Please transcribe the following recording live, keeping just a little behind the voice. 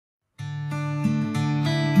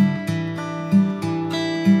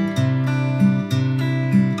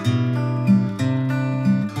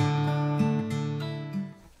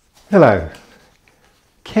Hello,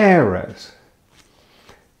 carers.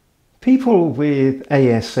 People with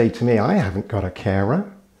AS say to me, I haven't got a carer.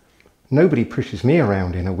 Nobody pushes me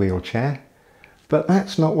around in a wheelchair. But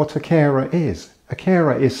that's not what a carer is. A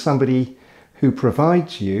carer is somebody who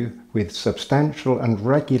provides you with substantial and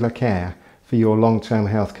regular care for your long-term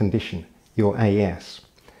health condition, your AS.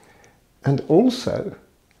 And also,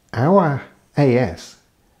 our AS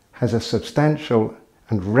has a substantial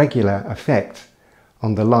and regular effect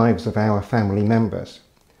on the lives of our family members.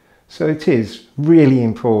 So it is really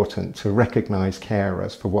important to recognise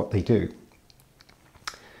carers for what they do.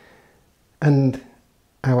 And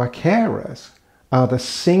our carers are the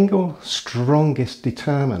single strongest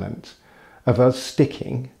determinant of us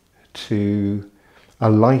sticking to a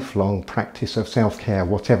lifelong practice of self-care,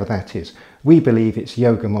 whatever that is. We believe it's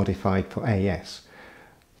yoga modified for AS,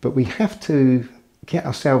 but we have to get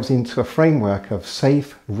ourselves into a framework of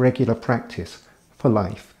safe, regular practice for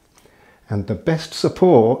life. And the best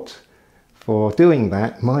support for doing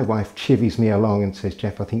that, my wife chivies me along and says,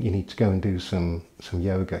 Geoff, I think you need to go and do some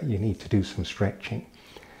yoga. You need to do some stretching.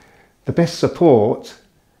 The best support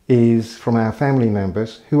is from our family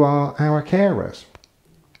members who are our carers.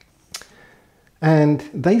 And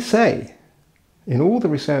they say, in all the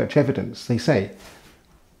research evidence, they say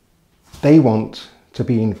they want to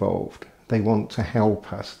be involved. They want to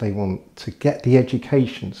help us. They want to get the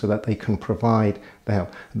education so that they can provide the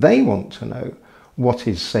help. They want to know what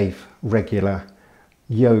is safe, regular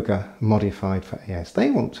yoga modified for AS.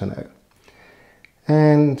 They want to know.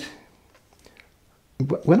 And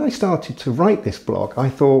when I started to write this blog, I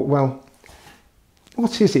thought, well,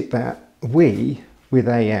 what is it that we with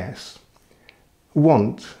AS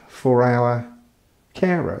want for our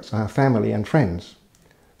carers, our family and friends?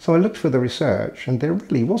 So I looked for the research and there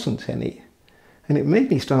really wasn't any. And it made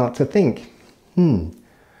me start to think,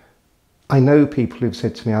 I know people who've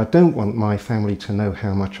said to me, I don't want my family to know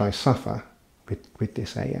how much I suffer with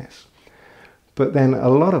this AS. But then a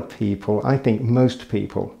lot of people, I think most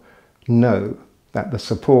people, know that the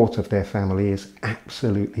support of their family is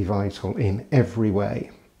absolutely vital in every way.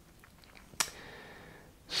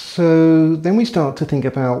 So then we start to think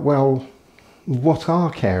about, well, what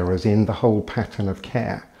are carers in the whole pattern of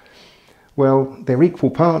care? Well, they're equal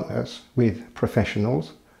partners with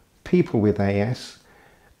professionals, people with AS,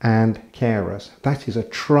 and carers. That is a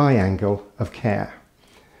triangle of care.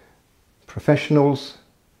 Professionals,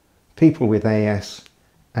 people with AS,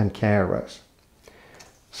 and carers.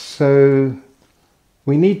 So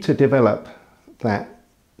we need to develop that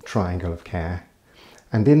triangle of care.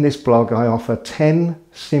 And in this blog, I offer 10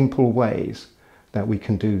 simple ways that we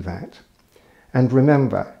can do that. And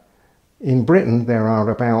remember, in Britain, there are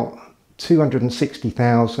about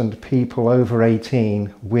 260,000 people over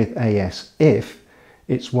 18 with AS, if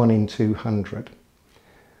it's 1 in 200.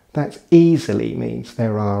 That easily means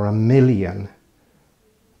there are 1 million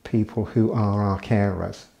people who are our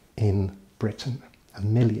carers in Britain.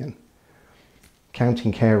 1 million.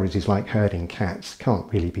 Counting carers is like herding cats, can't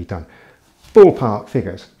really be done. Ballpark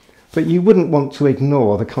figures. But you wouldn't want to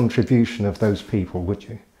ignore the contribution of those people, would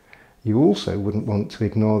you? You also wouldn't want to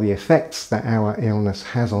ignore the effects that our illness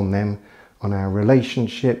has on them, on our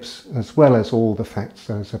relationships, as well as all the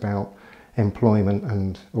factors about employment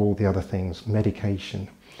and all the other things, medication,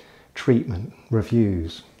 treatment,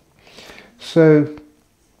 reviews. So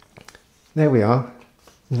there we are.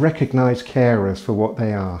 Recognise carers for what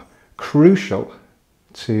they are. Crucial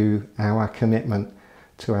to our commitment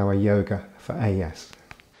to our yoga for AS.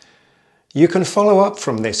 You can follow up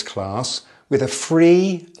from this class with a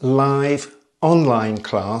free live online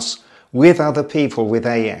class with other people with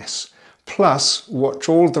AS, plus watch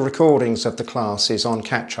all the recordings of the classes on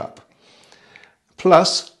catch up,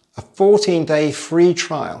 plus a 14-day free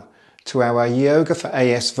trial to our Yoga for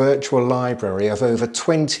AS virtual library of over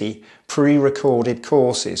 20 pre-recorded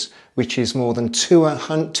courses, which is more than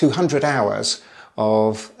 200 hours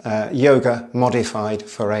of yoga modified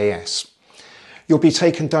for AS. You'll be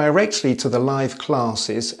taken directly to the live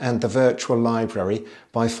classes and the virtual library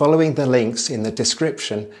by following the links in the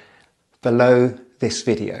description below this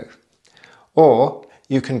video. Or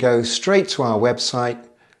you can go straight to our website,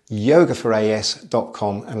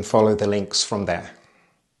 yogaforas.com, and follow the links from there.